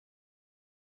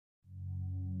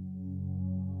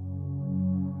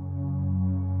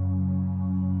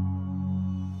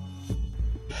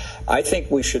I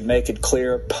think we should make it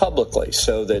clear publicly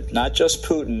so that not just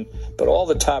Putin, but all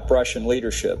the top Russian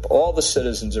leadership, all the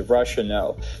citizens of Russia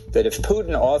know that if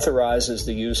Putin authorizes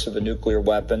the use of a nuclear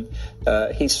weapon,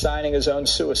 he's signing his own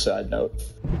suicide note.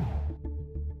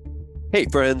 Hey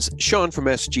friends, Sean from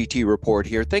SGT Report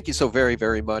here. Thank you so very,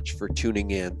 very much for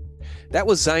tuning in. That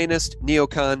was Zionist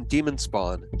neocon demon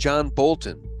spawn John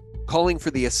Bolton calling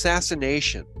for the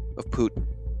assassination of Putin.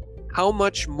 How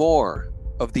much more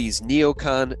of these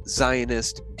neocon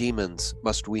Zionist demons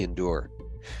must we endure?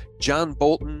 John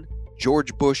Bolton,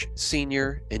 George Bush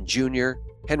Sr. and Jr.,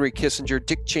 Henry Kissinger,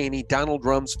 Dick Cheney, Donald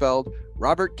Rumsfeld,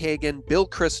 Robert Kagan, Bill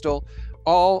Kristol,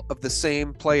 all of the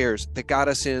same players that got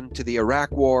us into the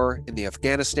Iraq War and the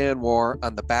Afghanistan War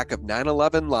on the back of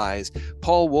 9/11 lies,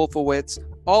 Paul Wolfowitz,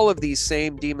 all of these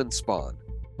same demon spawn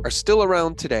are still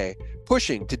around today,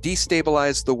 pushing to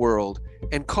destabilize the world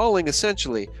and calling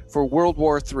essentially for World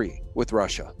War III with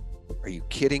Russia. Are you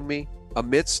kidding me?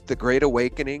 Amidst the Great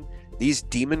Awakening, these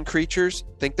demon creatures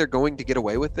think they're going to get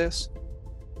away with this?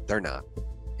 They're not.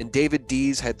 And David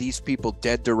Dees had these people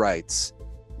dead to rights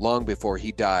long before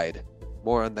he died.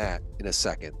 More on that in a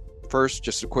second. First,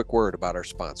 just a quick word about our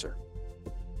sponsor.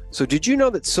 So did you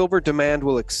know that silver demand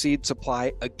will exceed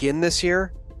supply again this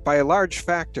year? By a large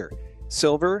factor.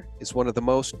 Silver is one of the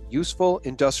most useful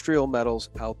industrial metals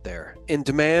out there, and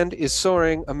demand is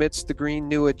soaring amidst the Green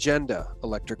New Agenda.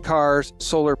 Electric cars,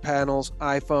 solar panels,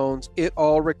 iPhones, it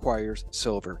all requires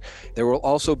silver. There will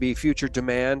also be future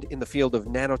demand in the field of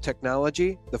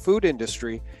nanotechnology, the food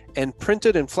industry, and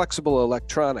printed and flexible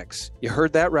electronics. You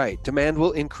heard that right. Demand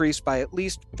will increase by at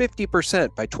least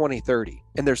 50% by 2030.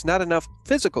 And there's not enough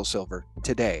physical silver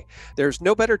today. There's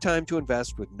no better time to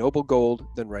invest with Noble Gold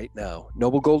than right now.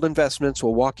 Noble Gold Investments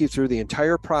will walk you through the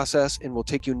entire process and will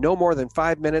take you no more than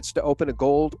 5 minutes to open a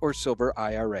gold or silver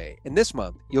IRA. And this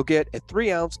month, you'll get a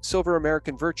 3-ounce silver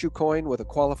American Virtue coin with a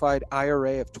qualified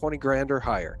IRA of 20 grand or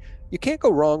higher. You can't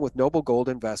go wrong with Noble Gold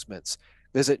Investments.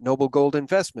 Visit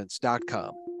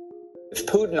noblegoldinvestments.com. If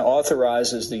Putin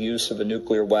authorizes the use of a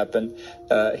nuclear weapon,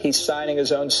 he's signing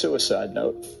his own suicide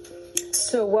note.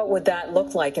 So what would that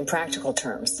look like in practical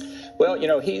terms? Well, you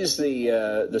know, he's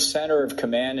the center of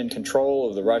command and control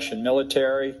of the Russian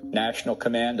military. National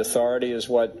Command Authority is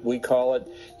what we call it.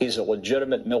 He's a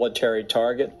legitimate military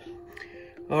target.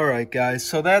 All right, guys.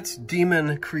 So that's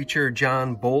demon creature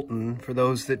John Bolton. For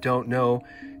those that don't know,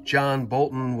 John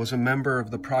Bolton was a member of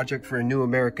the Project for a New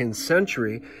American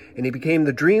Century, and he became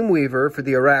the Dreamweaver for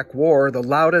the Iraq War, the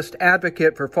loudest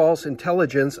advocate for false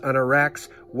intelligence on Iraq's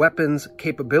weapons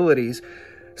capabilities.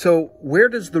 So where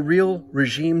does the real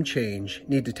regime change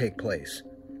need to take place?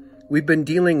 We've been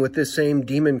dealing with this same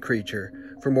demon creature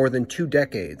for more than 2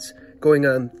 decades, going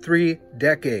on 3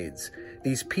 decades.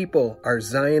 These people are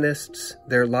Zionists,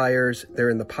 they're liars,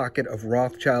 they're in the pocket of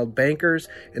Rothschild bankers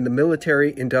and the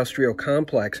military-industrial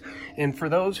complex. And for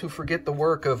those who forget the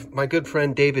work of my good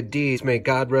friend David Dees, may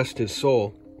God rest his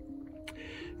soul,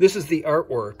 this is the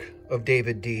artwork of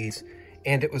David Dees,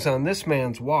 and it was on this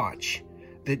man's watch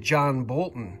that John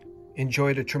Bolton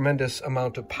enjoyed a tremendous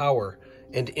amount of power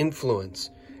and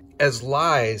influence, as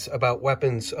lies about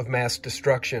weapons of mass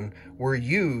destruction were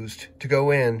used to go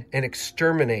in and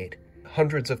exterminate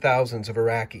hundreds of thousands of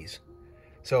Iraqis.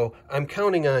 So I'm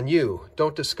counting on you.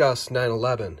 Don't discuss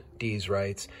 9/11, Dees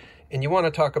writes. And you want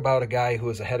to talk about a guy who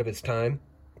was ahead of his time?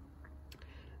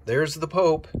 There's the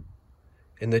Pope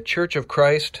in the Church of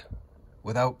Christ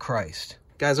without Christ.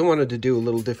 Guys, I wanted to do a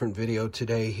little different video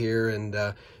today here and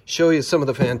show you some of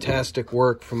the fantastic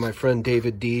work from my friend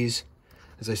David Dees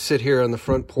as I sit here on the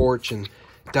front porch and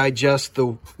digest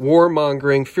the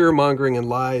warmongering, fear-mongering, and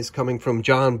lies coming from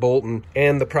John Bolton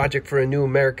and the Project for a New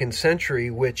American Century,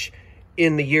 which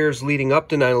in the years leading up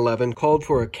to 9/11 called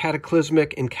for a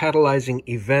cataclysmic and catalyzing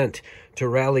event to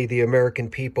rally the American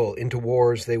people into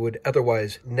wars they would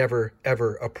otherwise never,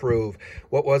 ever approve.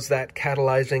 What was that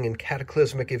catalyzing and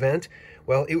cataclysmic event?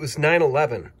 Well, it was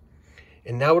 9/11.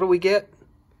 And now what do we get?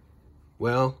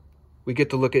 Well, we get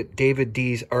to look at David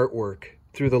Dees' artwork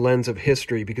through the lens of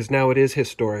history, because now it is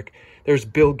historic. There's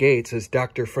Bill Gates as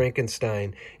Dr.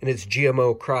 Frankenstein and his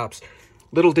GMO crops.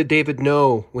 Little did David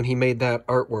know when he made that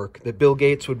artwork that Bill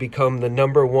Gates would become the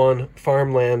 #1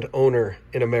 farmland owner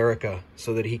in America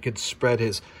so that he could spread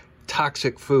his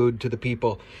toxic food to the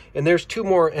people. And there's 2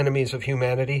 more enemies of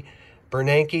humanity,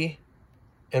 Bernanke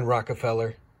and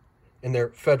Rockefeller, in their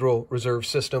Federal Reserve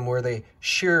System where they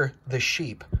shear the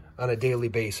sheep on a daily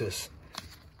basis.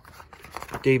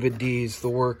 David Dees, the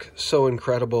work, so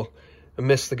incredible. I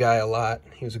miss the guy a lot.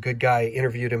 He was a good guy. I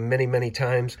interviewed him many, many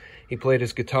times. He played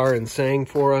his guitar and sang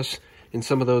for us. in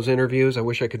some of those interviews. I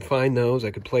wish I could find those.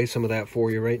 I could play some of that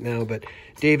for you right now. But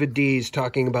David Dees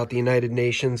talking about the United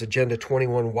Nations Agenda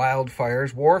 21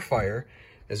 wildfires, warfire,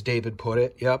 as David put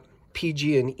it. Yep,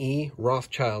 PG&E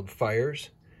Rothschild fires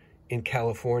in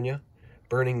California,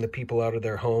 burning the people out of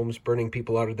their homes, burning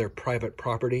people out of their private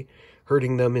property,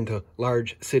 herding them into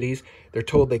large cities. They're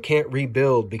told they can't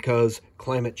rebuild because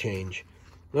climate change.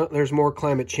 Well, there's more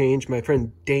climate change. My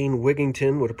friend Dane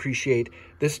Wigington would appreciate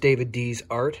this David Dees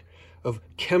art of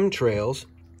chemtrails.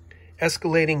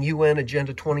 Escalating UN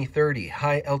Agenda 2030.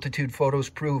 High-altitude photos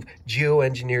prove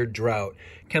geoengineered drought.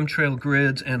 Chemtrail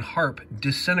grids and HAARP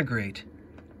disintegrate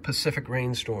Pacific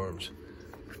rainstorms.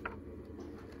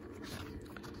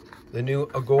 The new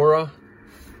Agora,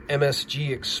 MSG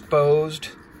exposed.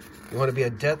 You want to be a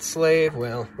debt slave?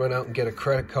 Well, run out and get a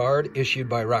credit card issued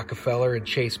by Rockefeller and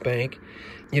Chase Bank.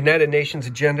 United Nations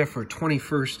Agenda for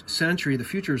 21st Century. The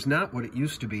future is not what it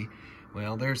used to be.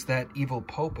 Well, there's that evil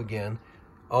Pope again.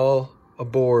 All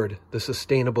aboard the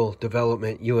Sustainable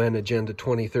Development UN Agenda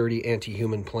 2030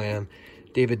 anti-human plan.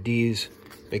 David Dees,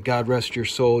 may God rest your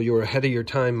soul. You're ahead of your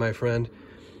time, my friend.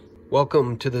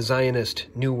 Welcome to the Zionist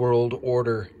New World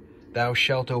Order. Thou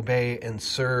shalt obey and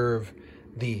serve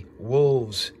the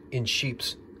wolves in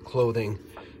sheep's clothing.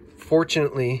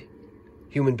 Fortunately,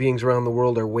 human beings around the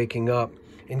world are waking up,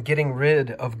 and getting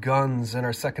rid of guns and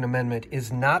our Second Amendment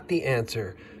is not the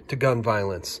answer to gun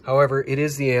violence. However, it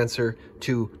is the answer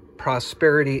to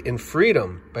prosperity and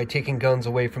freedom by taking guns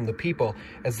away from the people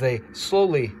as they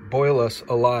slowly boil us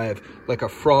alive like a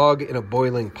frog in a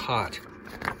boiling pot.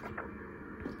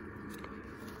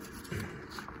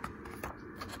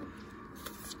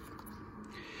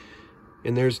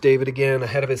 And there's David again,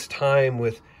 ahead of his time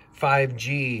with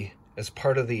 5G as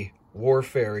part of the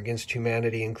warfare against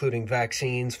humanity, including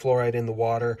vaccines, fluoride in the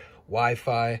water,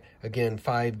 Wi-Fi, again,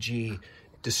 5G,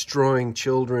 destroying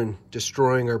children,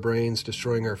 destroying our brains,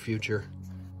 destroying our future.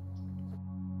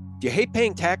 Do you hate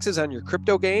paying taxes on your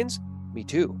crypto gains? Me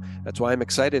too. That's why I'm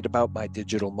excited about My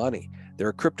Digital Money. They're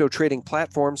a crypto trading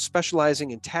platform specializing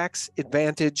in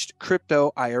tax-advantaged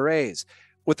crypto IRAs.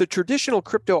 With a traditional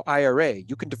crypto IRA,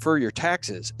 you can defer your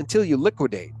taxes until you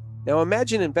liquidate. Now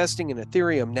imagine investing in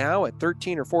Ethereum now at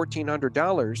 $1,300 or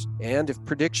 $1,400, and if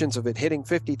predictions of it hitting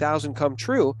 $50,000 come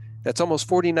true, that's almost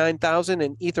 $49,000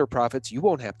 in Ether profits you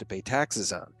won't have to pay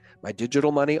taxes on. My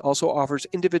Digital Money also offers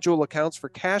individual accounts for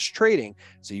cash trading,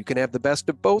 so you can have the best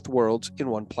of both worlds in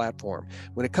one platform.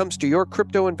 When it comes to your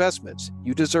crypto investments,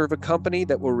 you deserve a company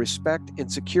that will respect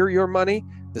and secure your money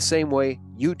the same way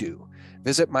you do.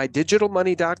 Visit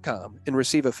mydigitalmoney.com and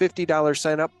receive a $50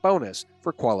 sign-up bonus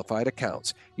for qualified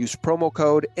accounts. Use promo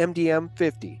code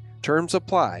MDM50. Terms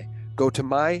apply. Go to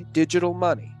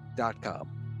mydigitalmoney.com.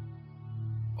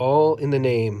 All in the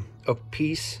name of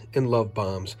peace and love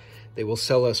bombs. They will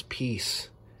sell us peace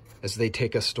as they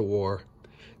take us to war.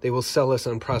 They will sell us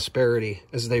on prosperity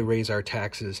as they raise our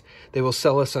taxes. They will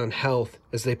sell us on health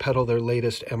as they peddle their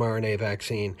latest mRNA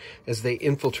vaccine, as they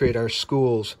infiltrate our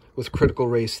schools with critical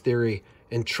race theory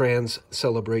and trans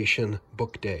celebration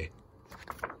book day.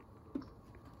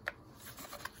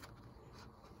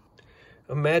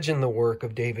 Imagine the work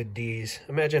of David Dees.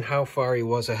 Imagine how far he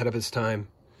was ahead of his time.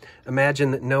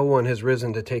 Imagine that no one has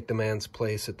risen to take the man's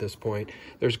place at this point.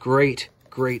 There's great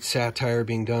satire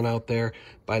being done out there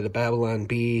by the Babylon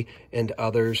Bee and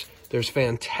others. There's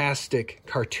fantastic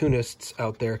cartoonists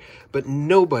out there, but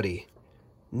nobody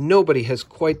has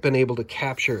quite been able to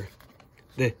capture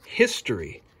the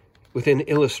history within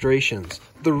illustrations,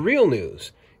 the real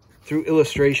news through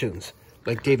illustrations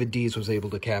like David Dees was able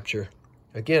to capture.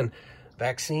 Again,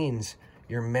 vaccines,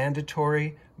 your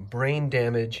mandatory brain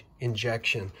damage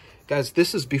injection. Guys,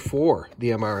 this is before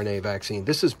the mRNA vaccine.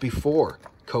 This is before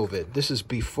COVID. This is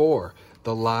before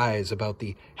the lies about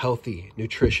the healthy,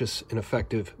 nutritious, and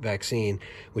effective vaccine,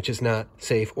 which is not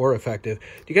safe or effective.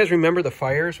 Do you guys remember the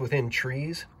fires within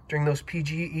trees during those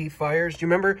PG&E fires? Do you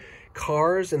remember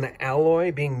cars and the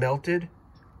alloy being melted?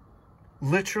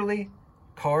 Literally,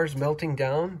 cars melting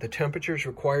down. The temperatures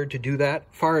required to do that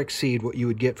far exceed what you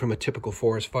would get from a typical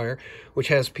forest fire, which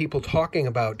has people talking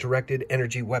about directed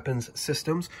energy weapons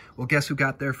systems. Well, guess who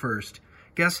got there first?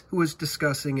 Guess who was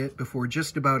discussing it before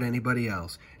just about anybody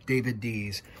else? David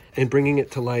Dees, and bringing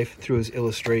it to life through his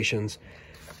illustrations.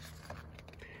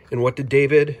 And what did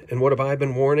David and what have I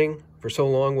been warning for so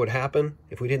long would happen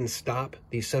if we didn't stop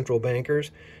these central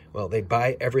bankers? Well, they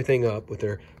buy everything up with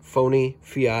their phony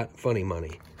fiat funny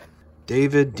money.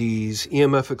 David Dees,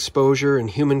 EMF exposure and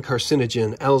human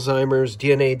carcinogen, Alzheimer's,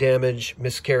 DNA damage,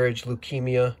 miscarriage,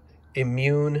 leukemia,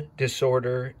 immune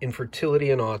disorder,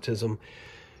 infertility, and autism.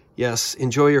 Yes,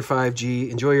 enjoy your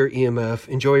 5G, enjoy your EMF,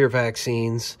 enjoy your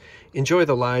vaccines, enjoy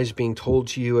the lies being told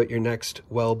to you at your next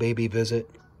well baby visit.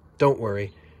 Don't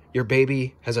worry, your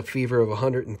baby has a fever of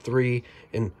 103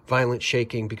 and violent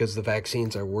shaking because the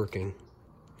vaccines are working.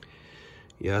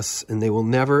 Yes, and they will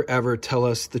never ever tell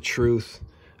us the truth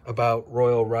about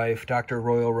Royal Rife, Dr.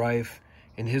 Royal Rife,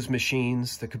 and his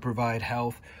machines that could provide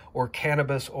health, or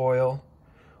cannabis oil,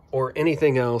 or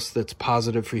anything else that's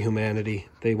positive for humanity.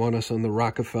 They want us on the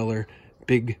Rockefeller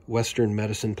big Western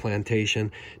medicine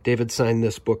plantation. David signed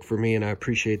this book for me, and I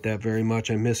appreciate that very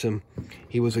much. I miss him.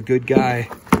 He was a good guy.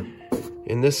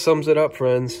 And this sums it up,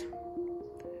 friends.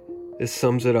 This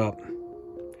sums it up.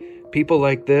 People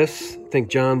like this think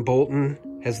John Bolton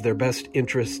has their best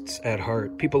interests at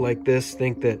heart. People like this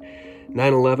think that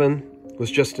 9/11 was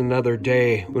just another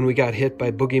day when we got hit by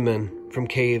boogeymen from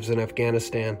caves in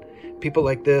Afghanistan. People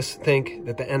like this think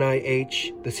that the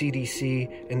NIH, the CDC,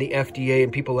 and the FDA,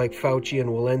 and people like Fauci and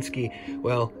Walensky,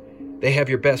 well, they have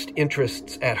your best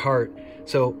interests at heart.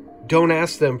 So don't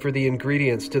ask them for the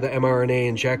ingredients to the mRNA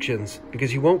injections,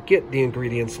 because you won't get the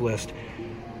ingredients list.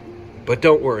 But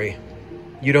don't worry,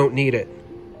 you don't need it,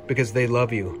 because they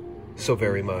love you so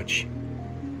very much.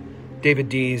 David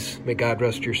Dees, may God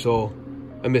rest your soul.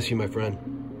 I miss you, my friend.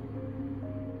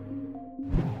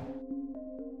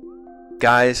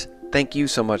 Guys, thank you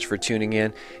so much for tuning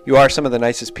in. You are some of the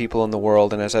nicest people in the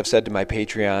world, and as I've said to my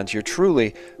Patreons, you're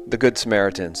truly the good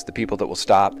Samaritans, the people that will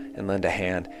stop and lend a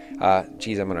hand. I'm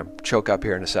going to choke up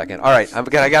here in a second. All right,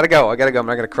 I gotta go. I'm not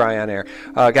going to cry on air.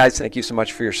 Guys, thank you so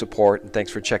much for your support, and thanks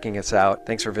for checking us out.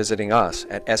 Thanks for visiting us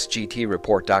at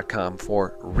sgtreport.com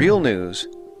for real news,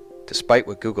 despite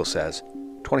what Google says,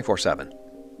 24/7.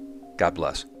 God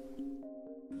bless.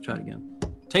 Try it again.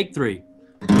 Take 3.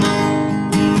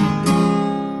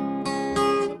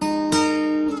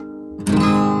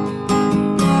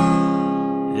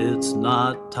 It's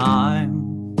not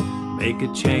time, make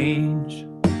a change.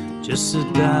 Just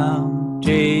sit down,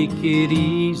 take it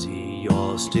easy.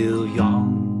 You're still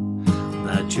young,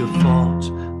 that's your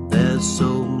fault. There's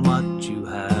so much you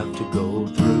have to go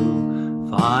through.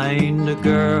 Find a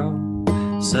girl,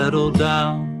 settle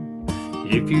down.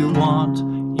 If you want,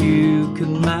 you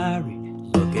can marry.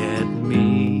 Look at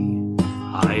me,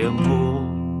 I am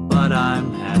old, but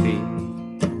I'm happy.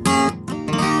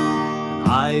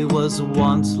 I was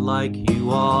once like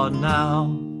you are now,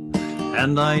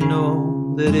 and I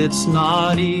know that it's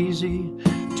not easy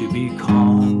to be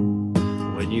calm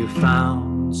when you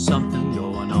found something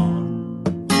going on.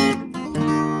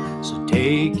 So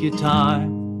take your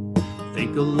time,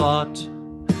 think a lot,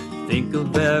 think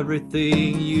of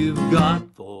everything you've got,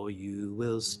 for you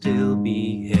will still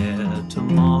be here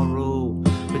tomorrow,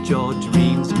 but your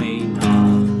dreams may not.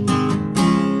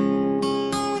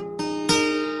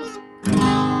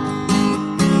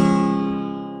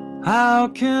 How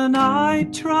can I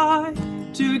try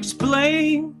to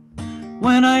explain?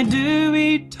 When I do,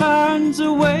 he turns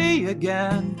away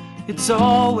again. It's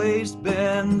always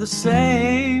been the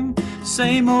same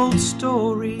old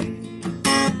story.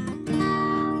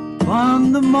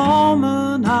 From the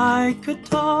moment I could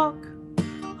talk,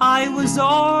 I was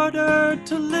ordered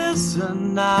to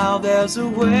listen. Now there's a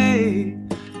way,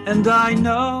 and I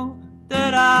know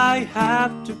that I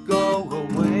have to go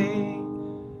away.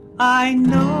 I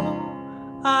know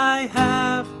I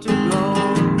have to go.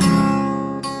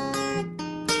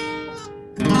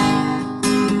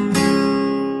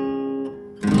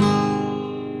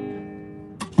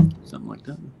 Something like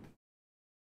that.